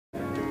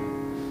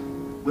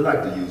we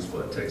like to use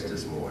for a text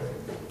this morning.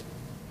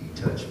 He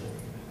touched me.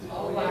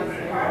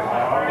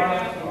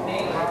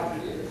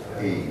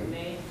 He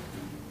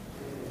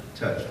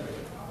touched me.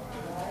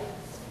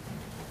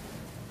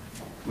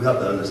 We have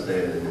to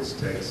understand in this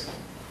text,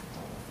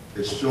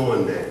 it's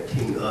showing that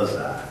King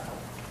Uzziah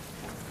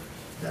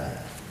died.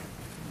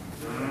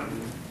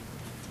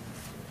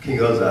 King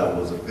Uzziah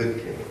was a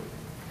good king.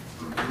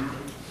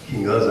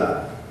 King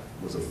Uzziah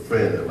was a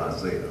friend of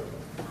Isaiah.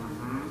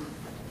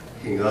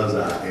 King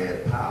Uzziah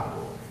had power.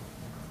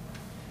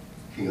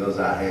 King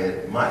Uzziah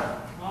had might.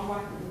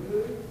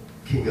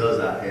 King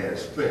Uzziah had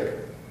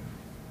strength.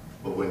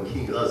 But when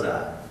King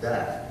Uzziah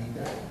died, he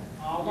died.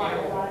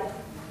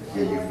 And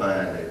then you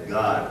find that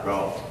God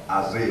brought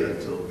Isaiah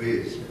to a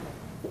vision.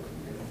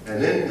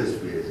 And in this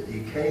vision,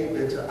 he came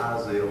into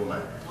Isaiah's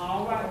mind.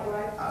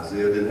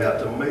 Isaiah didn't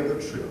have to make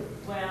a trip.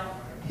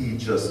 He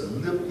just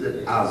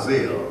lifted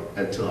Isaiah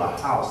into a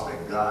house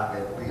that God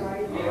had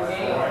built. You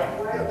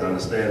have to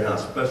understand how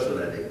special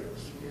that is.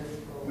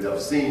 We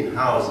have seen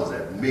houses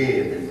that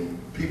men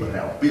and people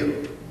have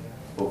built,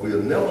 but we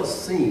have never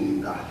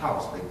seen a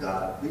house that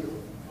God built.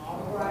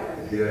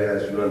 And here,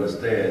 as you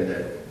understand,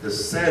 that the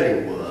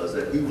setting was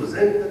that he was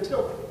in the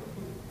temple.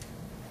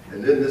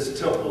 And in this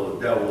temple,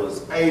 there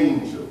was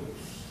angels.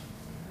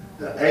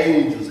 The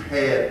angels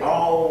had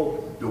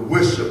all the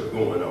worship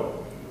going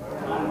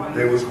on.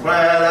 They was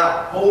crying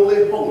out,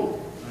 holy, holy.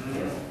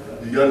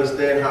 Do you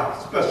understand how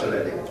special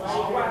that is?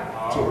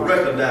 To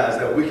recognize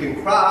that we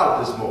can cry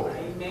out this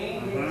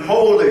morning,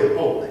 holy,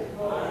 holy.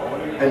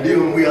 And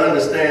then we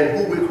understand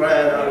who we're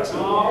crying out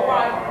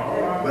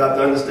to. We have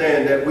to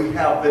understand that we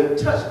have been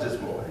touched this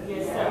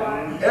morning.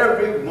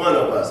 Every one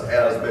of us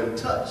has been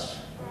touched.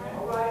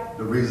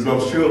 The reason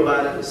I'm sure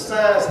about it,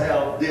 science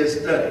did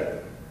study.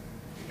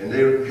 And they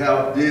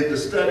did the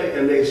study,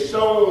 and they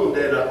shown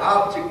that an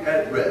object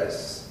at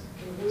rest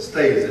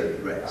stays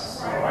at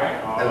rest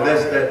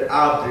unless that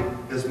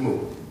object is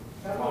moved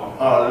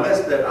or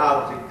unless that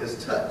object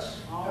is touched.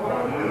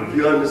 And if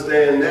you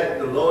understand that,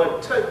 the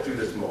Lord touched you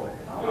this morning.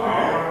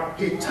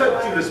 He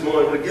touched you this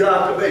morning to get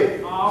out of bed.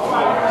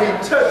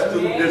 He touched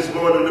you this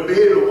morning to be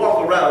able to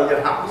walk around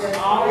your house.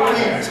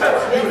 He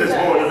touched you this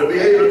morning to be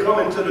able to come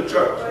into the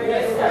church.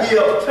 He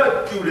has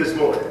touched you this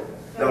morning.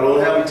 Not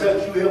only have he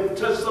touched you, he has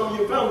touched some of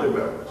your family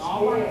members.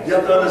 You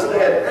have to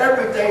understand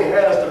everything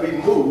has to be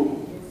moved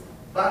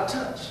by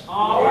touch.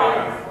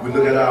 We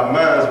look at our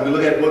minds, we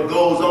look at what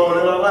goes on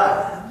in our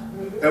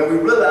lives. And we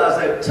realize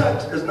that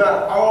touch is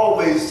not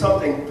always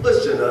something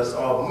pushing us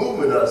or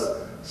moving us.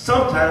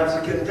 Sometimes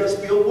it can just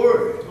be a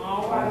word.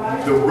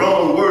 The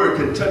wrong word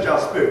can touch our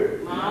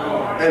spirit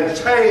and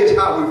change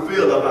how we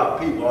feel about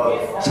people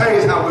or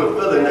change how we're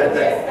feeling that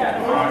day.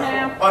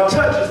 Our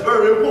touch is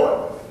very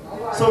important.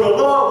 So the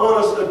Lord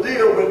wants us to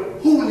deal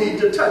with who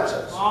needs to touch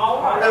us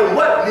and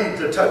what needs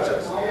to touch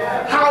us,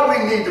 how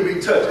we need to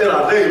be touched in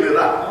our daily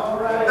life.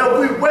 If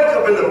we wake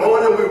up in the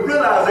morning, we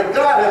realize that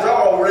God has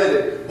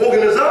already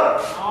woken us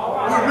up.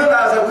 We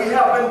realize that we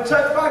have been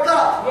touched by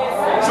God.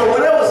 So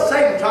whenever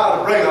Satan tries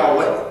to bring our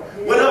way,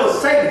 whatever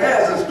Satan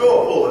has in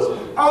store for us,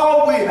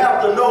 all we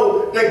have to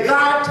know that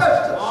God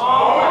touched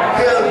us.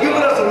 He has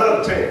given us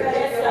another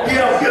chance. He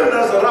has given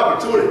us an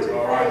opportunity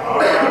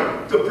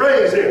to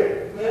praise him.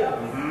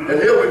 And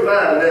here we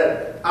find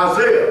that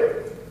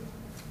Isaiah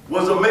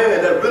was a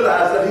man that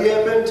realized that he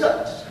had been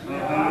touched.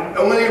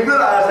 And when he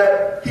realized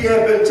that he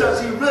had been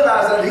touched, he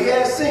realized that he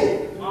had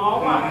sinned.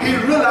 He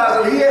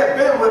realized that he had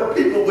been with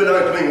people with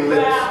unclean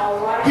lips.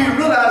 He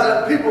realized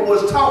that people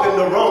was talking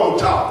the wrong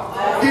talk.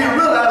 He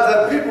realized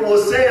that people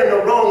were saying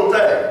the wrong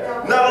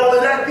thing. Not only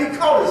that, he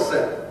caught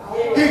himself.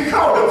 He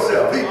caught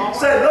himself. He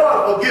said,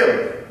 Lord, forgive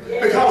me.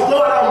 Because,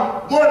 Lord,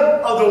 I'm one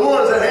of the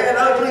ones that had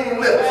unclean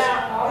lips.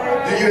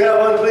 Do you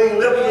have unclean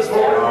lips this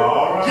morning?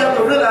 You have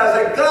to realize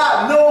that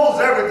God knows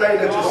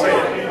everything that you're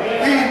saying.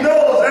 He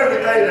knows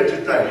everything that you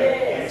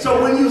think.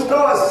 So when you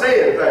start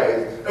saying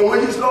things, and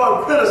when you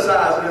start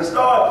criticizing and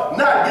start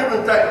not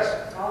giving thanks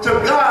to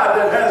God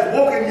that has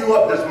woken you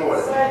up this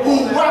morning,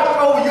 who watched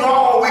over you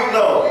all week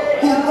long,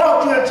 who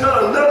brought you into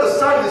another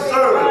Sunday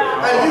service,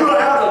 and you don't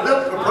have the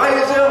lips to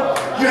praise him,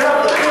 you have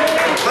the lips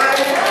to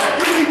praise him,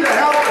 you need to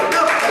have the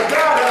lips that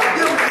God has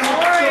given you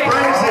to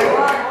praise him.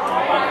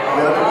 You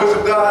have to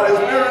worship God in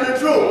spirit and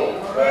truth.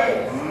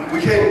 We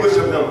can't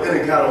worship him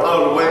any kind of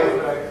other way.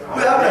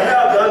 We have to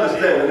have the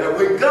understanding that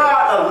when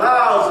God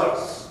allows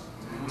us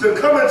to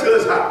come into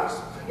his house,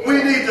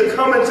 we need to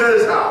come into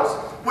his house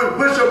with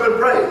worship and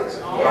praise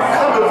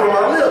coming from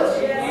our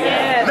lips,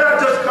 not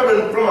just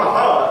coming from our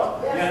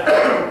heart.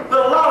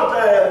 But a lot of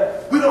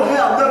times we don't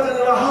have nothing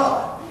in our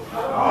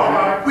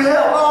heart. We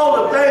have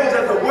all the things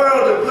that the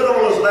world had put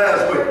on us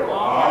last week.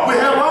 We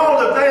have all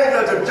the things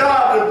that the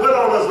job had put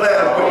on us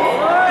last week.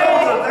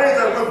 Those are the things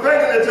that we're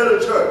bringing into the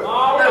church.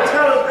 And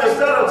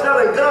instead of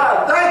telling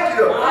God, thank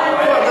you for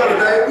another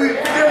day, we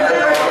begin to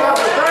think about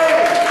the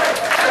things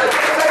that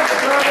Satan is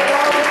trying to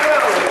bring us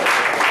down.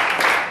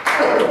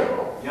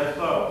 Yes,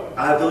 sir.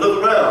 I have to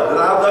look around and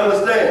I have to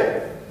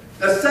understand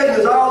that Satan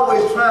is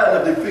always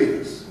trying to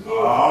defeat us.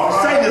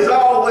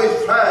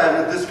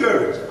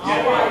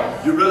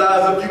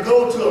 realize if you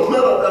go to a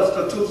mental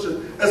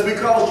institution, it's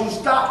because you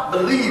stop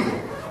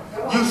believing.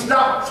 You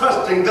stop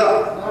trusting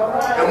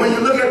God. And when you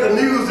look at the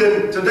news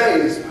in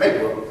today's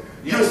paper,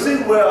 you see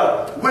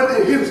where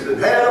Whitney Houston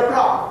had a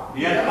problem.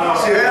 She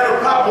had a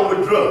problem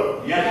with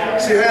drugs.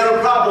 She had a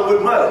problem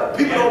with money.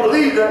 People don't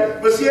believe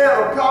that, but she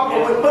had a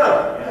problem with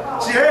money.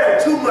 She had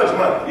too much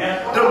money.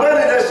 The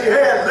money that she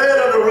had led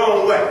her the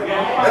wrong way.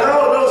 And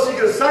although she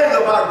could sing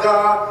about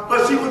God,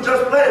 but she was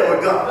just playing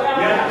with God.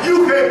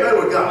 You can't play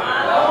with God.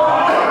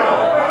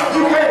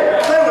 You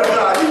can't play with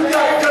God. You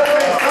just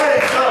can't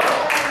sing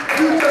something.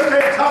 You just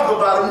can't talk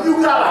about it.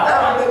 You got to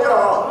have it in your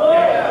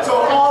heart. So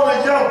all the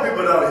young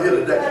people that are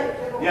here today,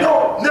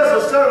 don't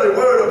necessarily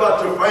worry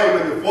about your fame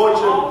and your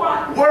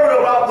fortune. Worry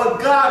about what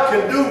God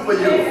can do for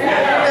you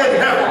in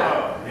heaven.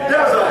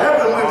 There's a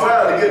heaven we're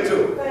trying to get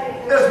to.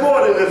 There's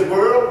more than this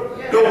world.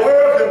 The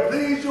world can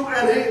please you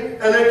and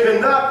it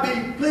cannot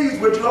be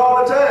pleased with you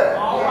all the time.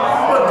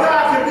 But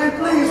God can be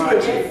pleased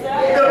with you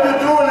if you're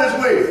doing His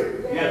will.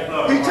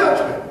 He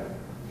touched me.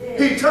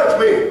 He touched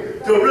me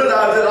to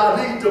realize that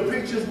I need to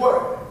preach His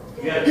word.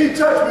 He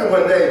touched me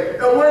one day,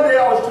 and one day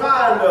I was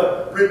trying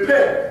to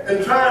repent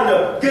and trying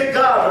to get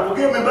God to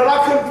forgive me, but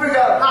I couldn't figure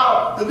out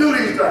how to do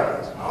these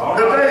things.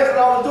 The things that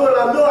I was doing,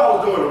 I knew I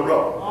was doing them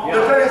wrong.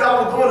 The things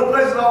I was going, the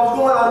places I was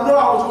going, I knew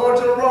I was going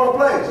to the wrong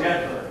place.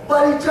 But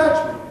He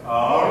touched me.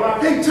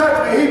 He touched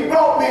me. He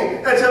brought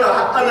me into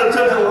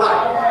the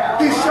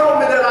light. He showed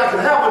me that I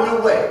can have a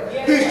new way.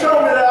 He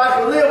showed me that I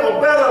can live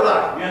a better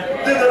life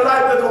than the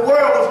life that the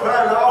world was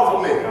trying to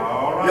offer me.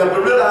 You have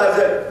to realize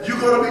that you're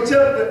going to be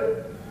tempted.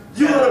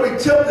 You're going to be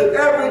tempted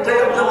every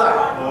day of your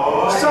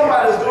life.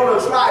 Somebody's going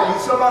to try you.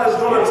 Somebody's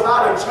going to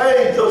try to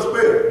change your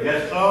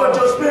spirit. But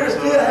your spirit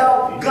still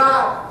have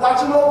God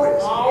watching over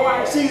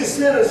it. See, He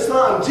sent His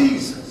Son,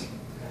 Jesus.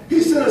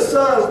 He sent His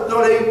Son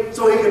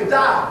so He can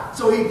die.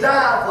 So He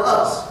died for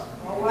us,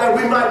 that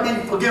we might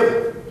be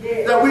forgiven,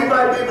 that we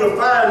might be able to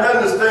find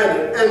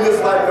understanding in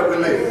this life that we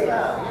live.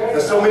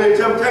 There's so many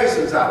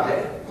temptations out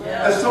there.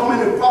 There's so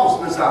many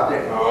falseness out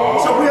there.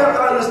 So we have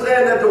to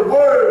understand that the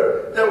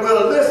word that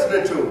we're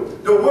listening to,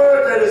 the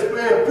word that is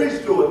being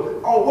preached to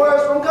us, are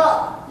words from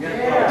God.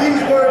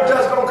 These words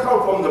just don't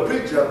come from the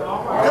preacher.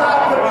 God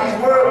put these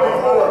words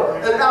before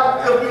us. And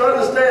if you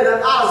understand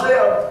that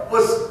Isaiah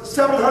was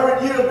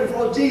 700 years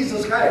before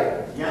Jesus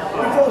came.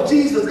 Before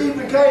Jesus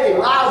even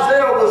came,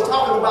 Isaiah was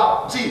talking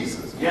about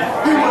Jesus. He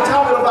was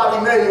talking about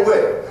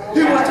Emmanuel.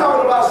 He was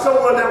talking about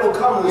someone that will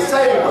come and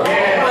save us.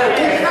 And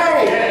He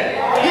came.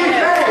 He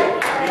came.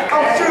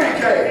 I'm sure He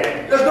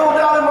came. There's no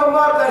doubt in my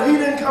mind that He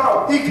didn't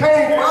come. He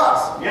came for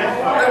us.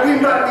 That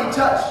we might be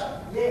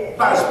touched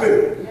by the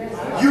Spirit.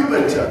 You've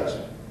been touched.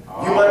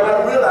 You might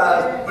not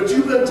realize, but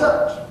you've been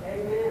touched.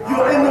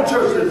 You're in the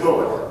church this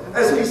morning.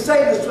 And so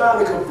Satan is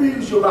trying to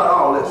confuse you about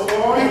all this.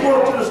 He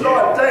wants you to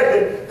start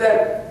thinking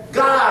that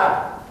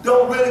God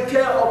don't really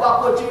care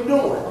about what you're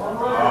doing.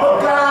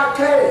 But God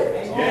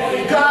cares.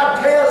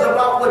 God cares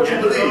about what you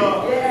believe.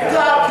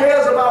 God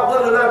cares about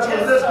whether or not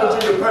you're listening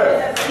to your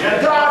parents.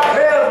 God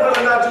cares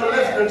whether or not you're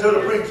listening to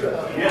the preacher.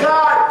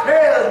 God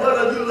cares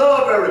whether you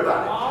love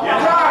everybody.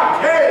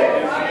 God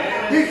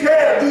cares. He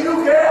cares. Do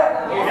you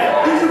care?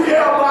 Do you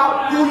care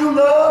about who you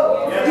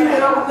love? Do you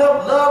have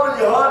enough love in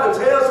your heart to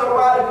tell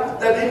somebody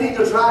that they need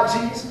to try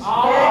Jesus?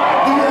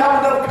 Do you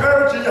have enough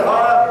courage in your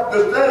heart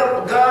to stand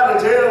up for God and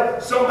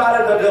tell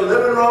somebody that they're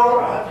living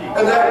wrong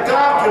and that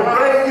God can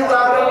bring you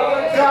out of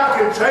it? God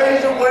can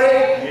change your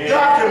way.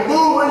 God can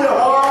move in your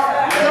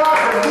heart. God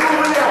can move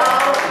in your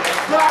house.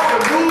 God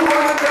can move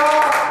on your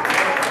job.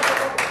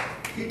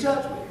 He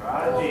touched me.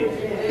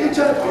 He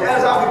touched me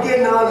as I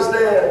begin to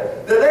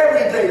understand that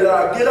every day that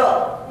I get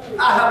up,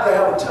 I have to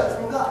have a touch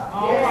from God.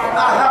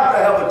 I have to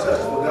have a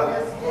touch from God.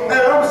 And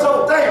I'm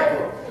so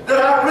thankful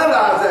that I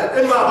realize that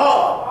in my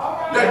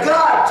heart, that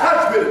God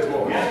touched me this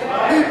morning.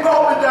 He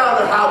brought me down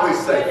the highway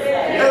safely.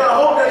 And I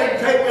hope that He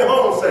take me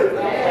home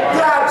safely.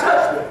 God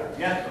touched me.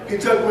 He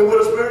touched me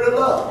with a spirit of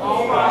love.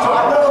 So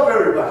I love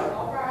everybody.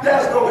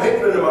 There's no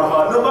hatred in my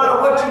heart. No matter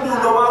what you do,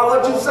 no matter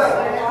what you say,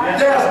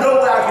 there's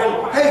no way I can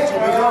hate you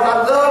because I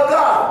love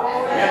God.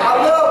 I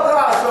love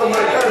God so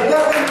much. There's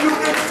nothing you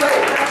can say.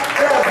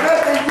 There's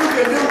nothing you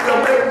can do to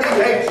make me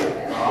hate you.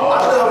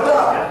 I love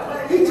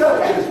God. He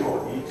touched me this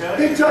morning.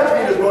 He touched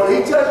me this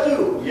morning. He touched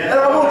you. And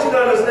I want you to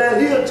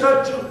understand, He'll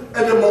touch you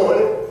in the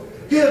morning.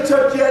 He'll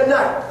touch you at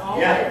night.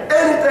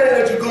 Anything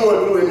that you're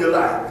going through in your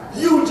life,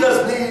 you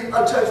just need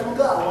a touch from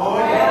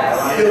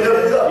God. He'll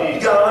lift you up. You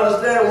got to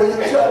understand when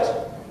you touch,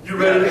 you're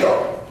ready to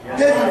go.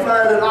 Then you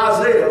find that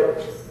Isaiah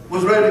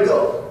was ready to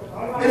go.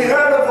 And he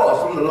heard a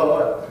voice from the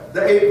Lord.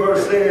 The 8th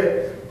verse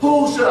said,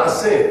 who should I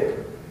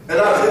send? And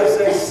Isaiah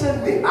said,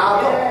 send me,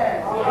 I'll go.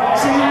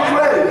 See, he was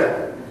ready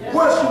now.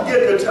 Once you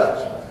get the touch,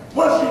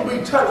 once you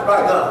be touched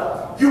by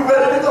God, you're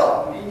ready to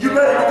go. You're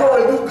ready to go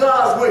and do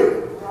God's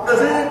will.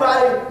 Does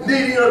anybody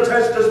need your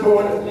touch this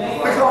morning?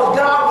 Because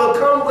God will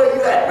come where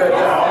you're at right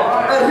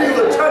now. And He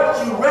will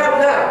touch you right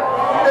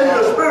now in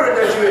the spirit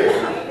that you're in,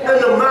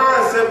 in the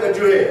mindset that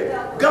you're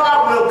in. God